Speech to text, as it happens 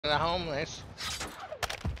The homeless.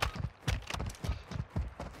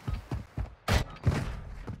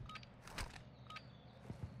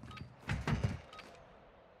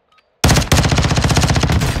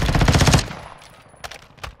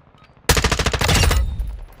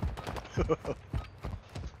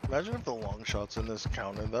 Imagine if the long shots in this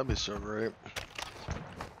counted. That'd be so great.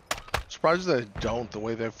 Surprised they don't, the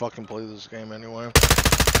way they fucking play this game anyway.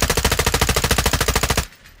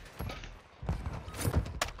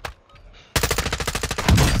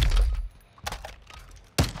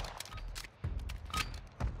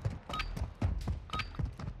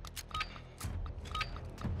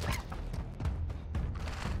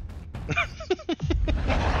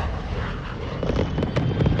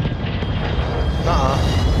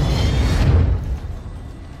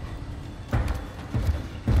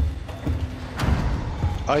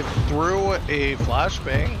 I threw a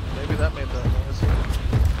flashbang. Maybe that made that noise.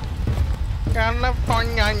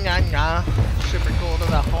 California, super cool to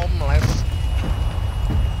the homeless.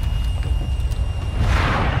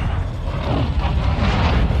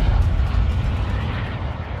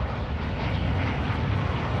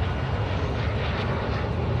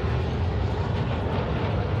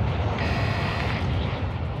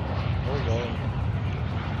 Where are we going?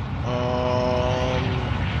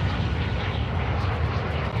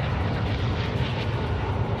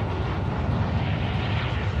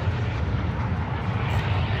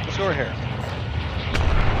 Let's go over here.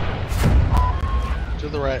 To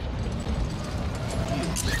the right.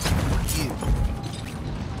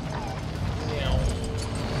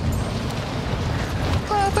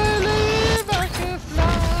 I believe I can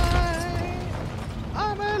fly.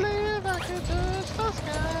 I believe I can touch the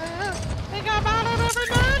sky. Think about it every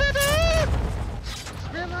night and day.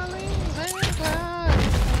 Spin my wings and fly.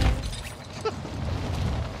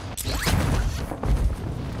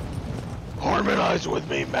 Harmonize with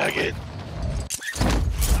me, maggot.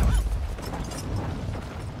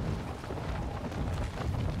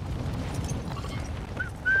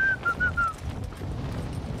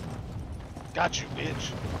 Got you,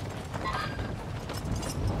 bitch.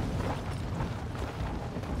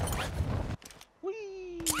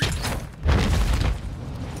 Whee!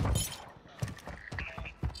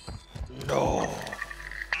 No.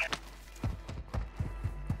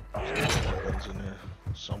 There's in there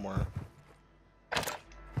somewhere.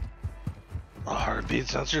 A heartbeat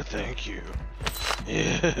sensor, thank you.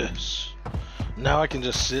 Yes. Now I can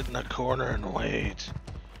just sit in a corner and wait.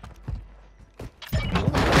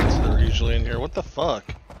 They're usually in here. What the fuck?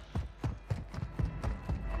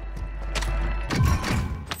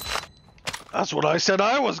 That's what I said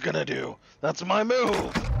I was gonna do. That's my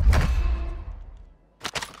move.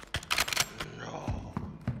 No.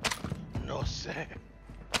 No sé.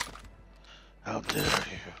 How dare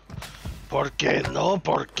you? ¿Por qué no?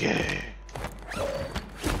 ¿Por qué? No.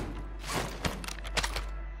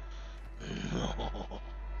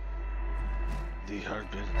 The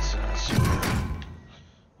heartbeat sensor.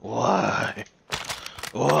 Why?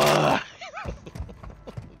 Why?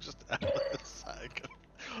 Just out of the psycho.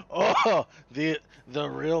 Oh, the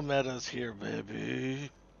real meta's here, baby.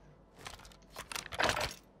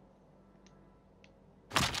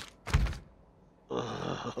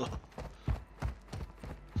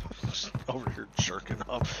 Just over here jerking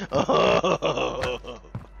off.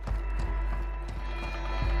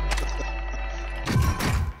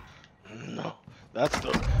 No, that's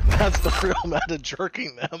the real meta,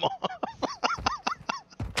 jerking them off.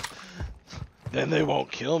 Then they won't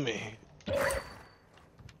kill me.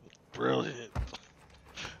 Brilliant.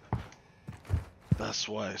 That's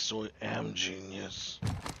why I am genius.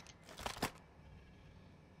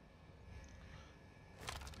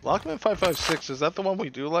 Lockman 556, is that the one we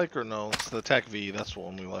do like or no? It's the Tech V, that's the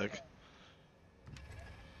one we like.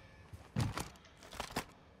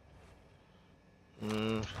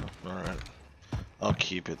 Alright. I'll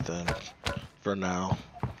keep it then. For now.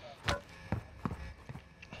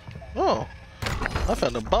 Oh! I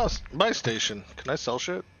found a buy station. Can I sell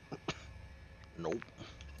shit? Nope.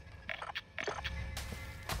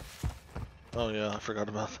 Oh yeah, I forgot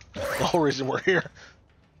about the whole reason we're here.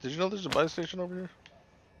 Did you know there's a buy station over here?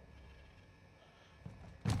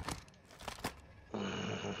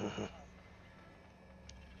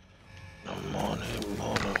 Money.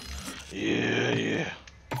 Yeah.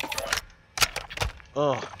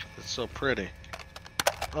 Oh, it's so pretty.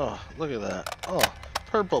 Oh, look at that. Oh,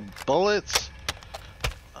 purple bullets.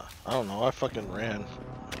 I don't know, I fucking ran.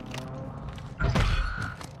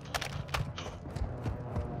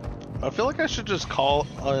 I feel like I should just call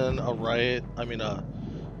in a riot. I mean, a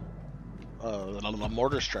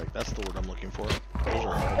mortar strike. That's the word I'm looking for. Those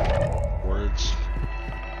are hard words.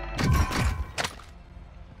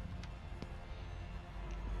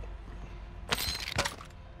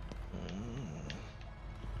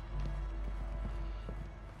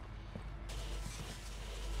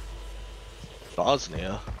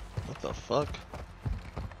 Bosnia? What the fuck?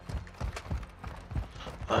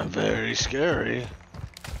 I'm very scary.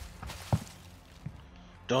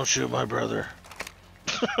 Don't shoot my brother.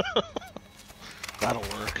 That'll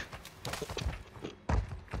work.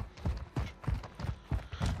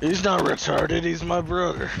 He's not retarded, he's my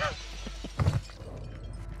brother.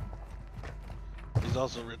 He's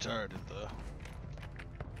also retarded, though.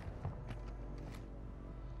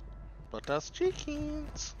 But that's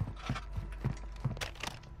chickens.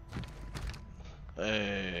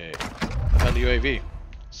 Hey, I found the UAV.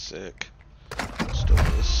 Sick. Let's do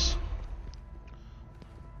this.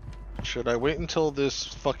 Should I wait until this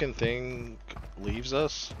fucking thing leaves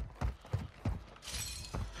us?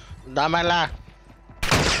 Damala!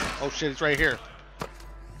 Oh shit, it's right here.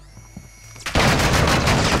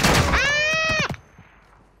 Ah!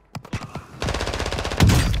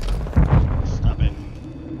 Stop it.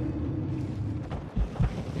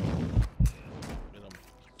 Get him.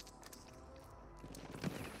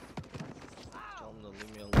 Tell him to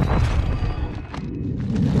leave me alone.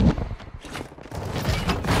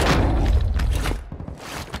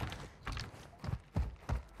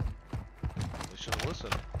 They should have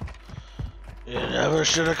listened. You never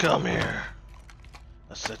should have come here.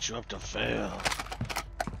 I set you up to fail.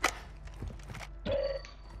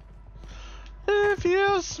 If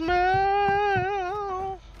you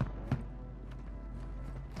smell.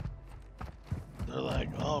 They're like,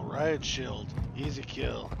 all right, shield, easy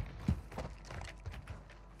kill.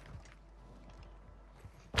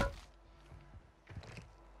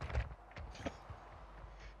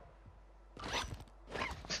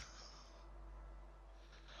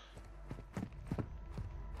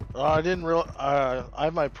 Oh, I didn't real. I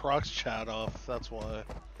have my prox chat off. That's why.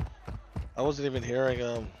 I wasn't even hearing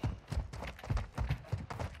him.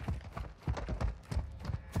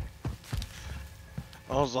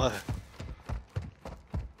 I was like,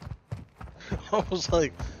 I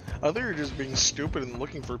thought you were just being stupid and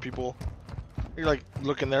looking for people. You're like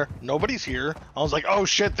looking there. Nobody's here. I was like, oh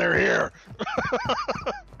shit, they're here.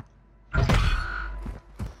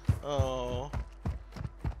 Oh.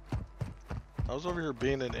 I was over here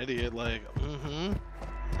being an idiot, like,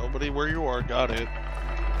 nobody where you are, got it.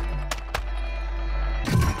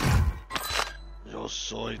 Yo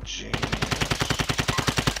soy genius.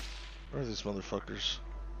 Where are these motherfuckers?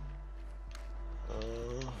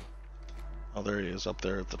 Oh, there he is, up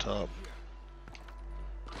there at the top.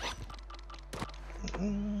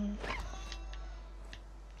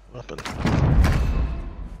 Weapon.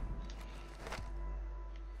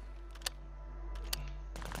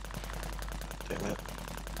 Damn it.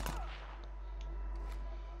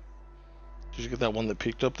 Did you get that one that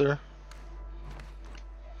peeked up there?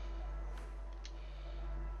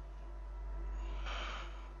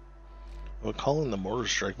 I would call in the mortar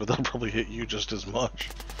strike, but that'll probably hit you just as much.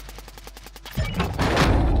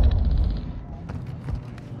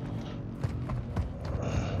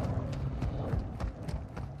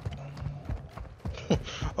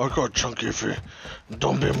 I got chunky feet.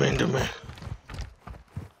 Don't be mean to me.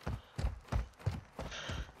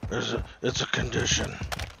 It's a condition.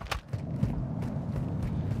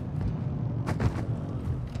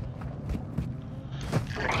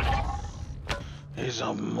 He's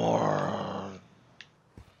a moron.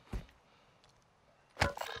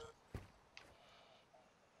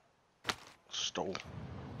 Stole.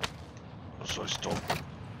 So I stole.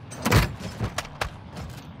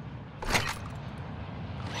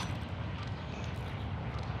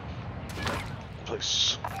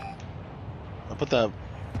 Place. I put that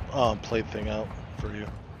plate thing out for you.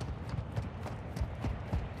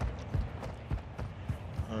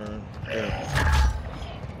 Yeah.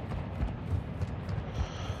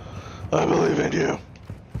 I believe in you.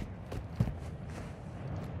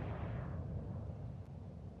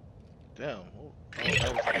 Damn.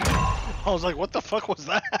 I was like, what the fuck was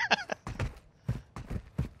that?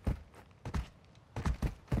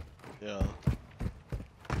 Yeah.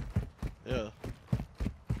 Yeah.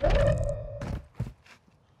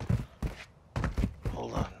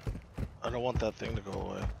 Hold on. I don't want that thing to go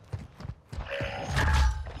away.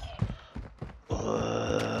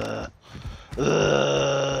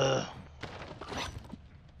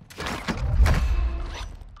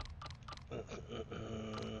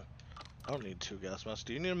 I don't need 2 gas masks.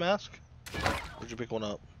 Do you need a mask? Where'd you pick one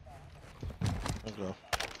up? Okay.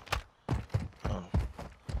 Oh.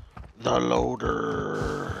 The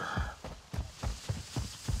loader.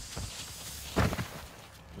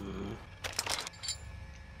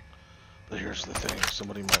 But here's the thing.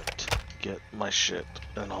 Somebody might get my shit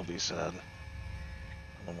and I'll be sad.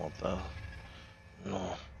 I don't want that. No. Oh. I believe in you. Damn. Hold on. I don't want that thing to go away. Hold on. I don't want that thing to go away. Hold on. The loader. The loader. But here's the thing. Somebody might get my shit and I'll be sad. I don't want that. No. I don't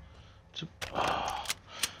want that.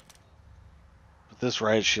 This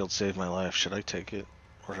riot shield saved my life. Should I take it?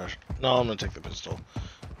 Or should I... No, I'm gonna take the pistol.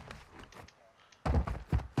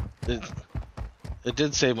 It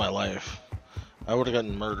did save my life. I would have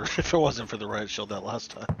gotten murdered if it wasn't for the riot shield that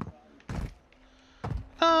last time.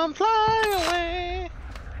 Come fly away.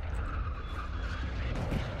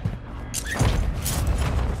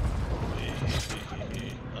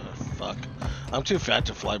 Fuck. I'm too fat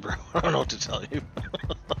to fly, bro. I don't know what to tell you.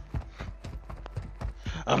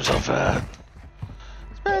 I'm so fat.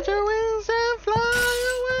 Spread your wings and fly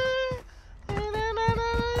away.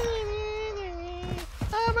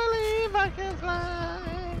 I believe I can fly.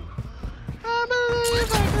 I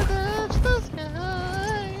believe I can touch the sky.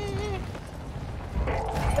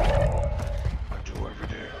 I do every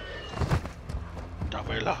day.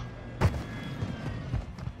 Davila.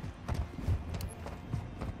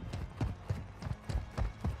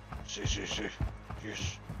 See.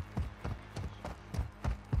 Yes.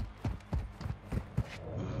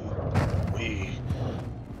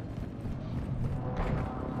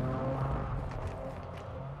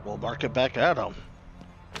 We'll mark it back at them.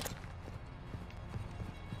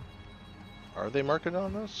 Are they marking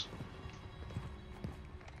on us?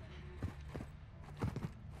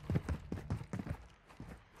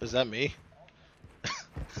 Is that me?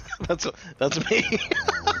 that's me.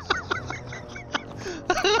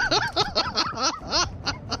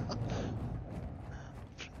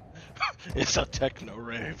 It's a techno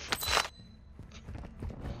rave.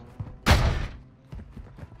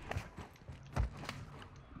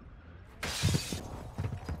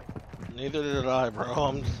 Neither did I,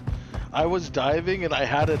 bro. I was diving and I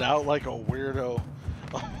had it out like a weirdo.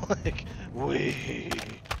 I'm like, wee.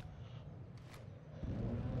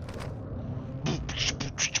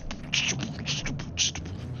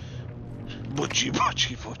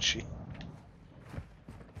 Butchie.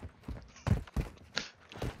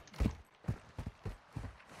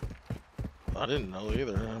 I didn't know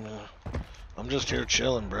either. I mean, I'm just here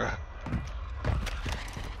chilling, bruh.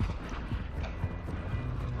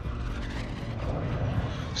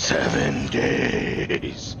 Seven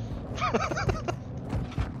days.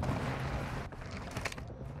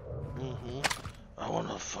 I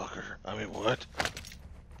wanna fuck her. I mean, what?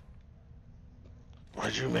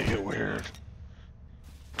 Why'd you make it weird?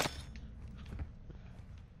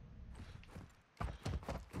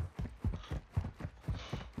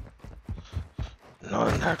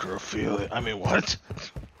 Non-necrophilia. I mean, what?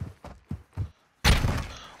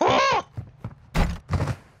 Oh!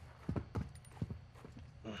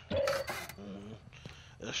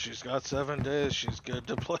 If she's got 7 days, she's good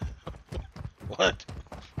to play. What?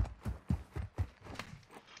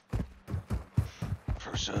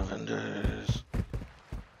 For 7 days.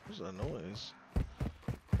 What's that noise?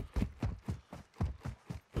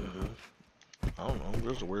 I don't know.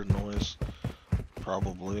 There's a weird noise.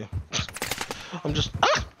 Probably. I'm just.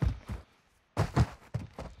 Ah!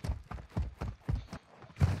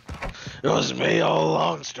 It was me all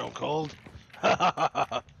along, Stone Cold.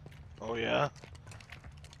 Oh yeah.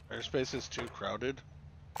 Airspace is too crowded.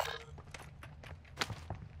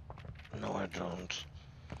 No, I don't.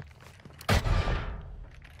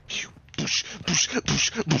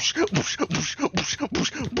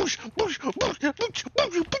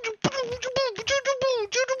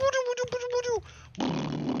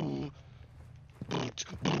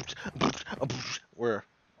 Where?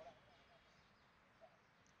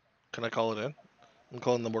 Can I call it in? I'm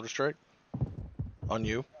calling the mortar strike. On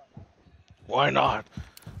you. Why not?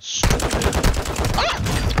 Stupid. Ah!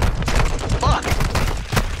 Fuck!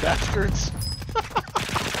 Bastards.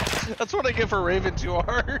 That's what I get for raving too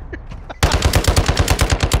hard.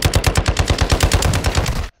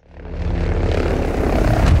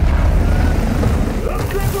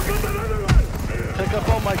 Pick up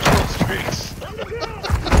all my kill streaks.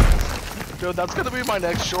 Dude, that's gonna be my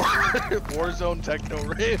next short. Warzone techno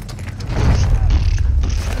rave.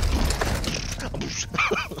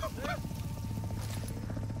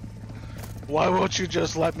 Why won't you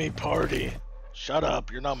just let me party? Shut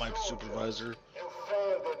up, you're not my supervisor.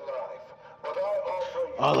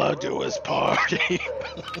 All I do is party.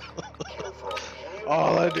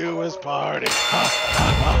 All I do is party.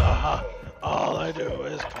 All I do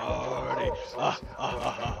is party.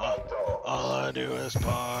 All I do is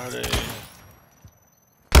party.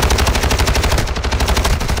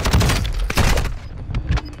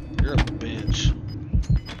 You're a bitch.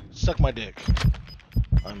 Suck my dick.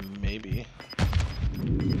 Maybe.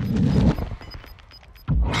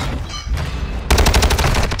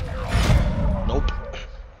 Nope.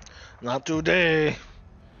 Not today.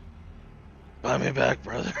 Buy me back,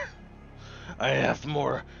 brother. I have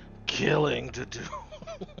more killing to do.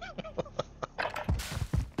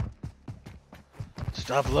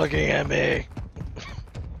 Stop looking at me.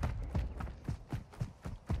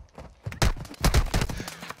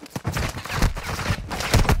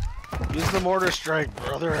 Use the mortar strike,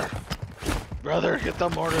 brother. Brother, get the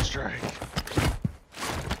mortar strike.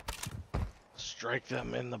 Strike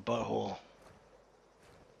them in the butthole.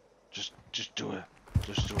 Just do it.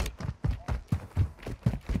 Just do it.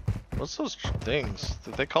 What's those things?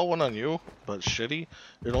 Did they call one on you? But shitty?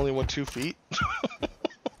 It only went 2 feet?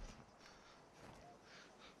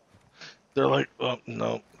 They're like, oh,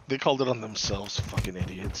 no. They called it on themselves, fucking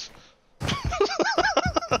idiots.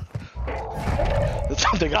 That's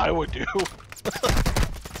something I would do.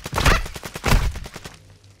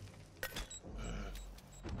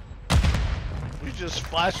 You just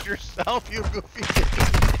flashed yourself, you goofy kid.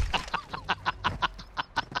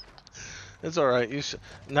 It's alright.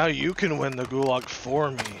 Now you can win the gulag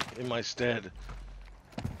for me in my stead.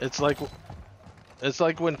 It's like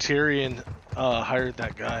when Tyrion hired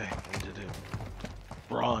that guy and did it.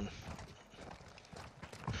 Braun.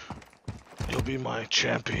 You'll be my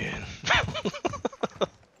champion.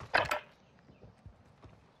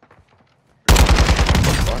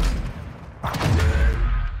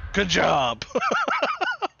 Good job.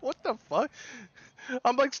 What the fuck?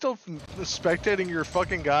 I'm like still spectating your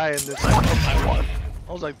fucking guy and it's like, oh, I won.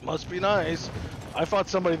 I was like, must be nice. I fought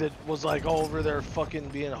somebody that was like all over there fucking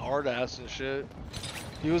being hard ass and shit.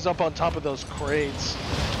 He was up on top of those crates.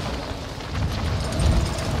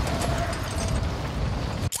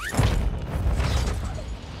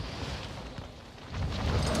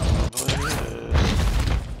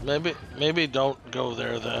 Maybe don't go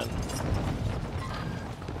there then.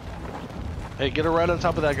 Hey, get her right on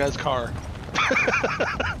top of that guy's car.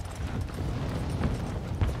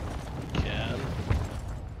 Can.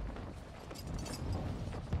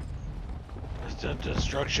 It's a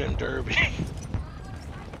destruction derby.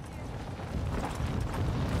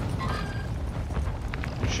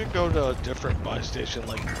 We should go to a different buy station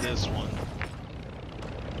like this one.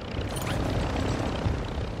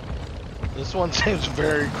 This one seems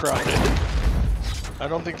very crowded. I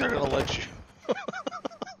don't think they're gonna let you.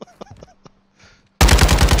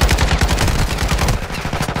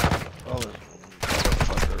 Oh,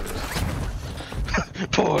 motherfucker.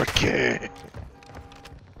 Poor kid.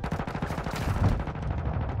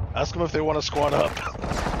 Ask them if they want to squat up.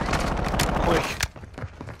 Quick.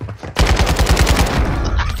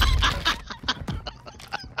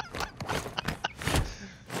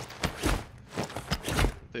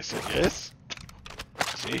 They said yes.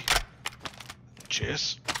 See?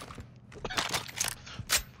 Cheers.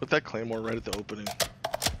 Put that claymore right at the opening.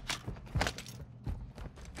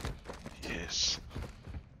 Yes.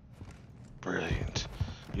 Brilliant.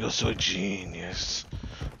 You're so genius.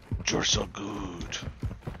 You're so good.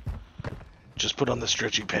 Just put on the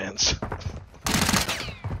stretchy pants.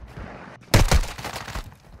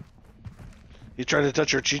 You tried to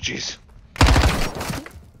touch your chi-chis.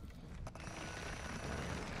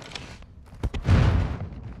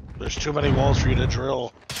 There's too many walls for you to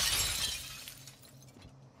drill.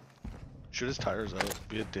 Shoot his tires out.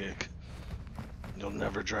 Be a dick. You'll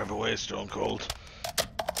never drive away, Stone Cold.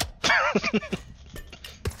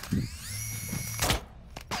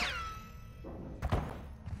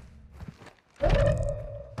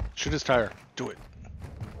 Shoot his tire. Do it.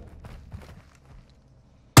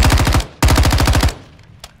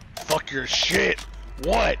 Fuck your shit.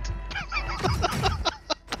 What?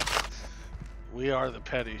 We are the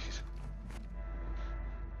petties.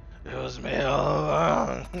 It was me all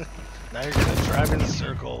along. Now you're gonna drive in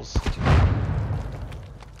circles.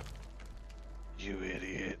 You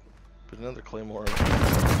idiot. Put another claymore in.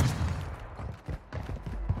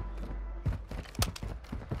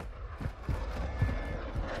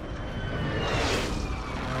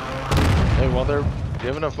 Hey, while they're... Do you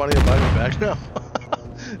have enough money to buy me back now?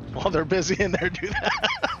 While they're busy in there, do that.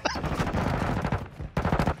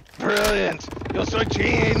 Brilliant! You're so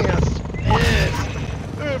genius! Yes!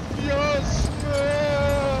 If you smell...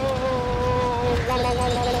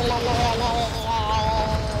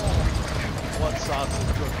 What sauce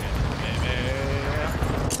is cooking, baby?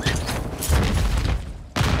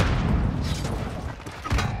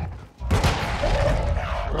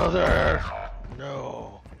 Brother!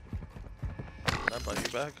 No. Can I buy you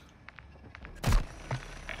back?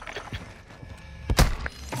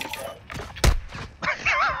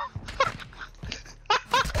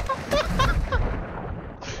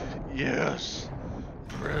 Yes.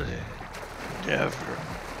 Brilliant. Never.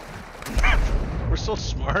 We're so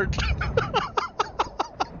smart.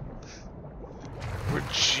 We're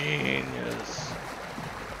genius.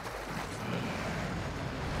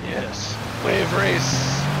 Yes. Wave race.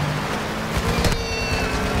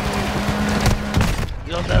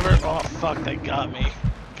 fuck, they got me.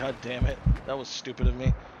 God damn it. That was stupid of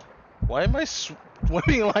me. Why am I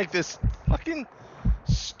swimming like this fucking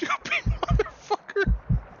stupid motherfucker?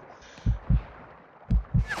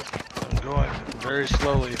 I'm going very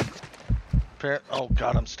slowly. Oh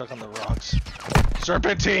god, I'm stuck on the rocks.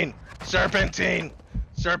 Serpentine! Serpentine!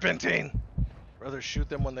 Serpentine! Brother, shoot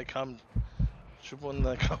them when they come. Shoot when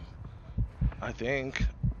they come. I think.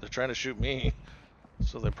 They're trying to shoot me.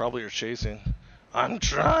 So they probably are chasing. I'm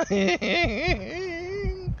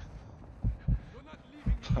trying!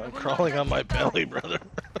 I'm crawling on my belly, brother.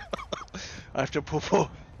 I have to poo-poo.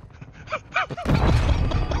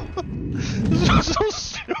 This is so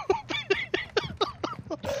stupid.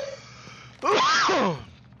 Oh,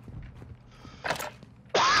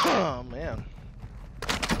 man.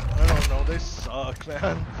 I don't know, they suck,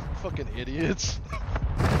 man. Fucking idiots.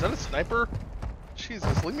 Is that a sniper?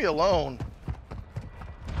 Jesus, leave me alone.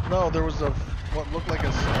 No, there was a, what looked like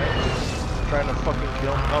a sniper trying to fucking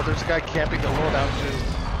kill me. Oh, there's a guy camping the loadout too.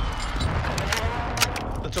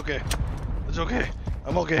 That's okay. It's okay.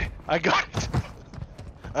 I'm okay. I got it.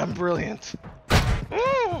 I'm brilliant.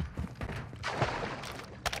 Woo!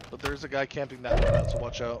 But there's a guy camping that loadout, so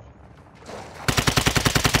watch out.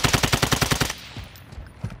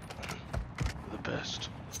 The best.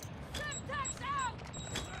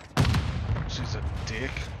 She's a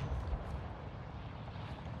dick.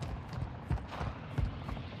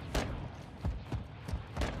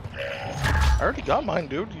 I already got mine,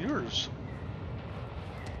 dude. Yours.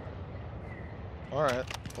 Alright,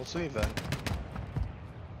 we'll see then.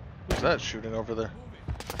 Who's that shooting over there?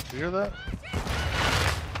 You hear that?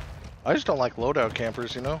 I just don't like loadout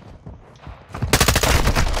campers, you know?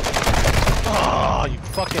 Oh, you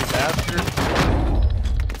fucking bastard.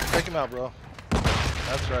 Take him out, bro.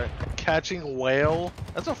 That's right. Catching whale?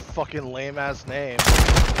 That's a fucking lame ass name.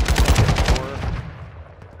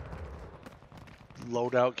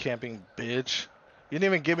 Loadout camping bitch. You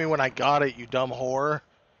didn't even give me when I got it, you dumb whore.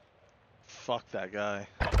 Fuck that guy.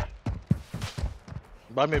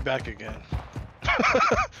 Buy me back again.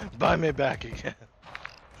 Buy me back again.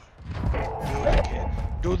 Do it again.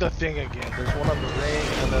 Do the thing again. There's one on the ring,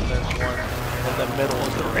 and then there's one in the middle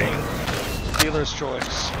of the ring. Dealer's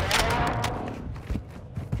choice.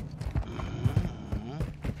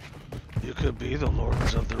 You could be the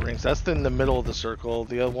Lords of the Rings. That's in the middle of the circle.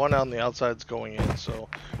 The one on the outside's going in, so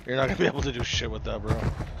you're not gonna be able to do shit with that, bro.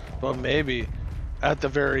 But maybe at the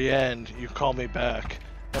very end, you call me back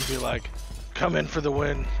and be like, "Come in for the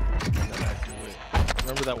win," and then I do it.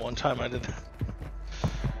 Remember that one time I did that?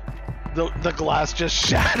 The glass just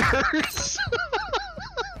shatters.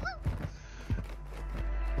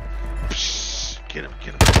 Psh, get him,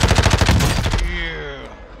 get him. Yeah.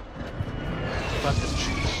 Fucking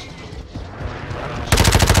cheese.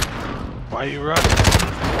 Why are you running?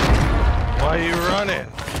 Why are you running?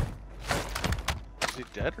 Is he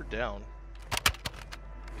dead or down?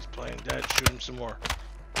 He's playing dead. Shoot him some more.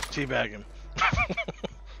 Teabag him.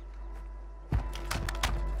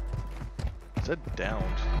 Is that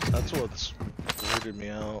downed? That's what's weirded me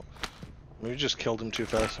out. We just killed him too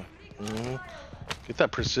fast. Get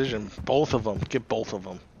that precision. Both of them. Get both of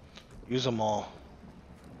them. Use them all.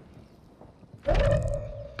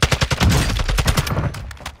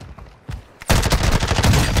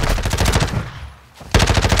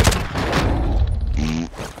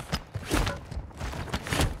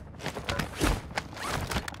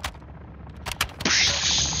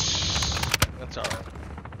 That's alright.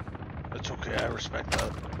 That's okay, I respect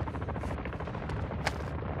that.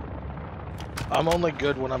 I'm only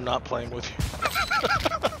good when I'm not playing with you.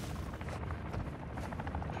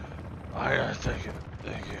 Thank you.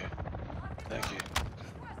 Thank you. Thank you.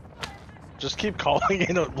 Just keep calling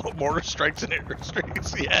in mortar strikes and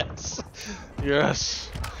airstrikes. Yes.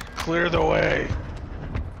 Yes. Clear the way.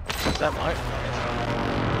 Is that mine?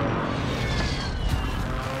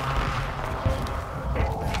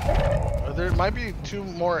 There might be 2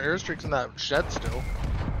 more airstreaks in that shed still.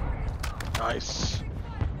 Nice.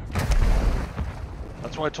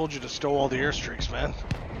 That's why I told you to stow all the airstreaks, man.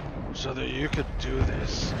 So that you could do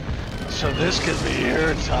this. So this could be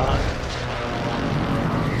your time.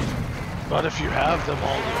 But if you have them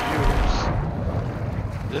all to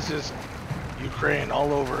use, this is Ukraine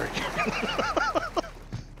all over again.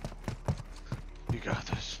 You got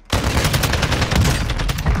this.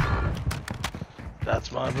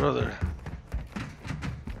 That's my brother.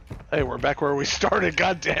 Hey, we're back where we started,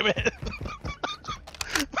 god damn it.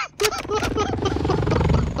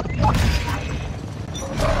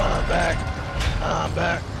 I'm back. I'm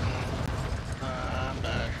back. I'm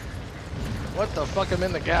back. What the fuck? I'm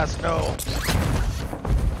in the gas. No.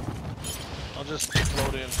 I'll just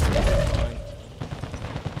float in. Fine.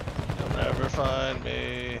 You'll never find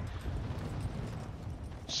me.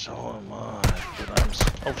 So am I. But I'm.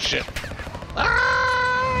 Oh shit. Ah!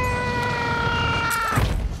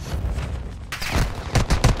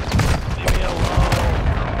 Leave me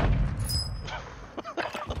alone.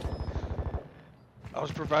 I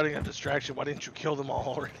was providing a distraction. Why didn't you kill them all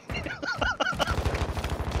already?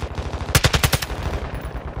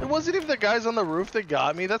 It wasn't even the guys on the roof that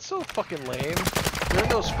got me. That's so fucking lame. They're in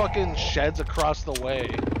those fucking sheds across the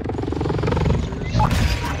way.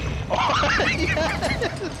 Oh,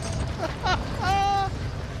 yes!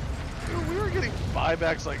 Dude, we were getting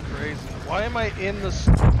buybacks like crazy. Why am I in this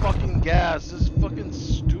fucking gas? This is fucking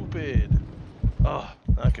stupid. Oh,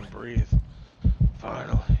 I can breathe.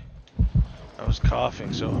 Finally. I was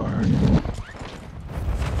coughing so hard.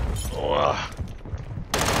 Oh,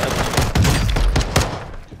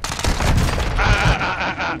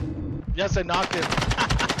 yes, I knocked him.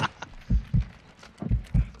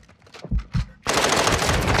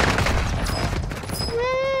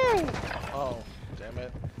 Woo! Oh, damn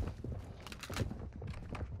it.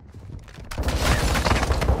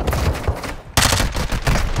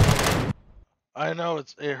 I know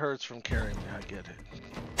it hurts from carrying me. I get it.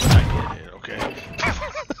 I get it, okay?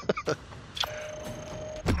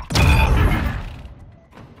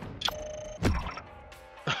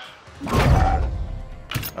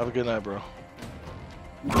 Have a good night, bro.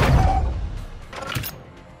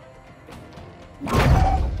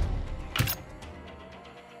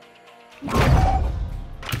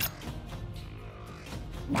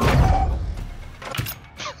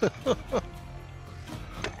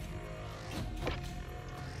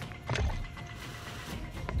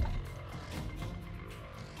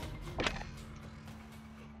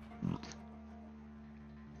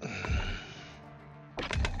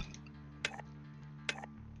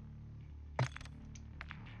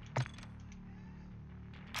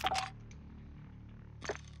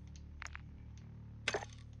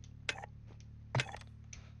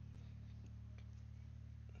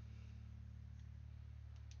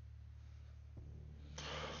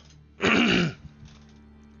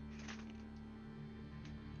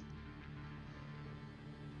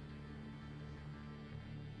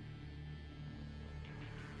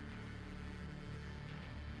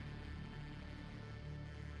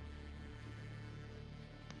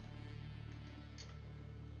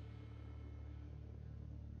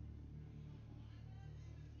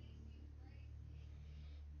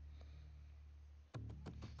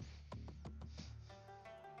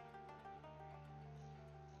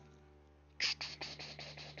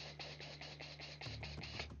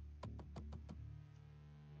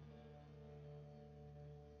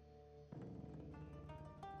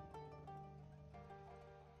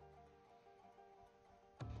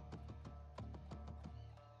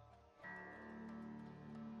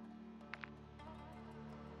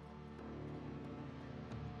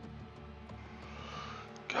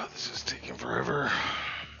 God, this is taking forever.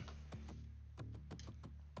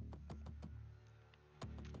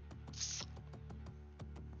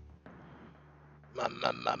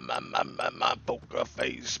 My poker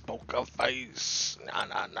face, poker face. Na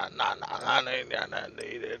na na na na na na na na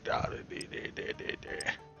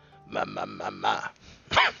na na na na.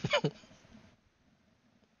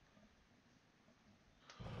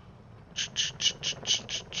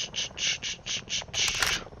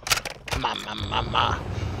 Ma.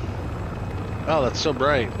 Oh, that's so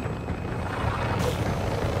bright.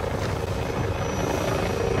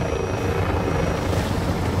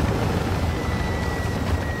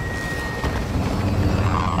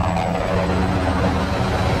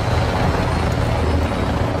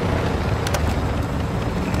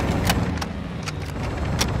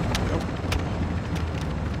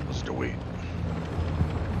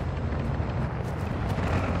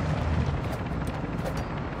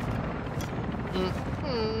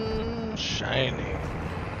 Shiny.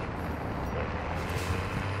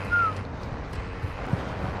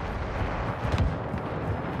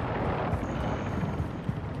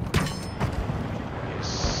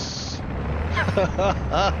 Yes.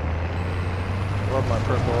 Love my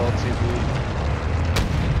purple LTV.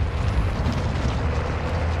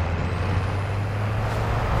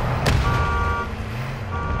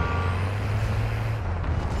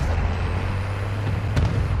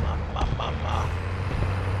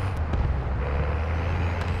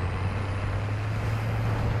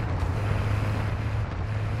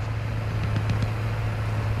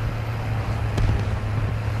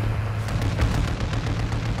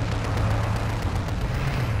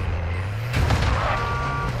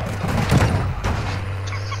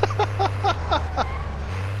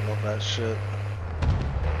 Love that shit.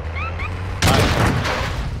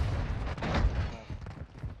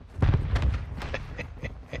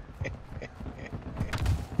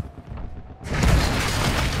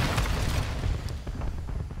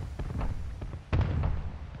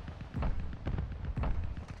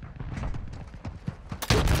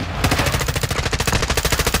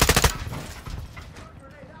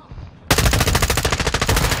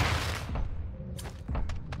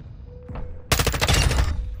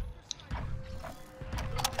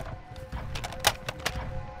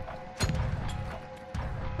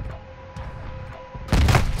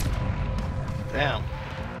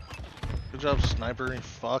 up, sniper? You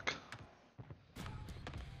fuck.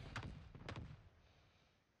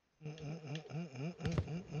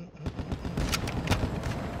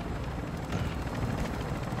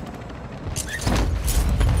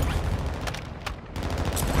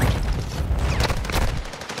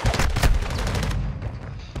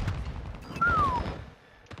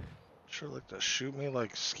 Sure like to shoot me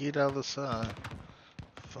like skeet out of the side.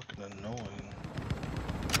 Fucking annoying.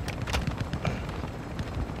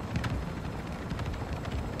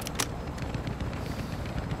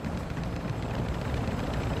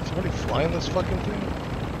 Somebody flying this fucking thing?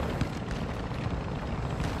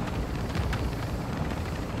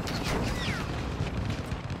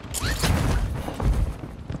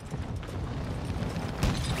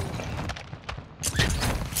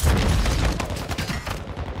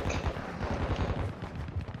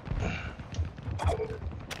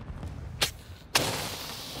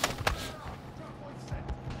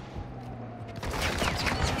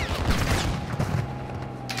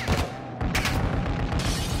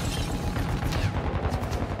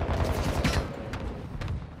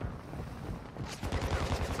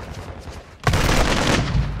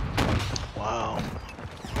 Wow.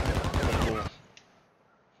 Cool.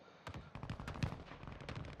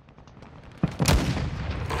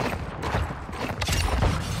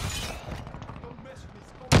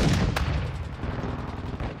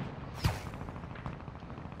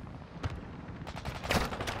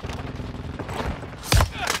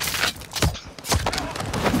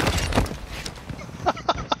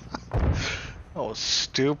 That was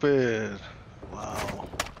stupid.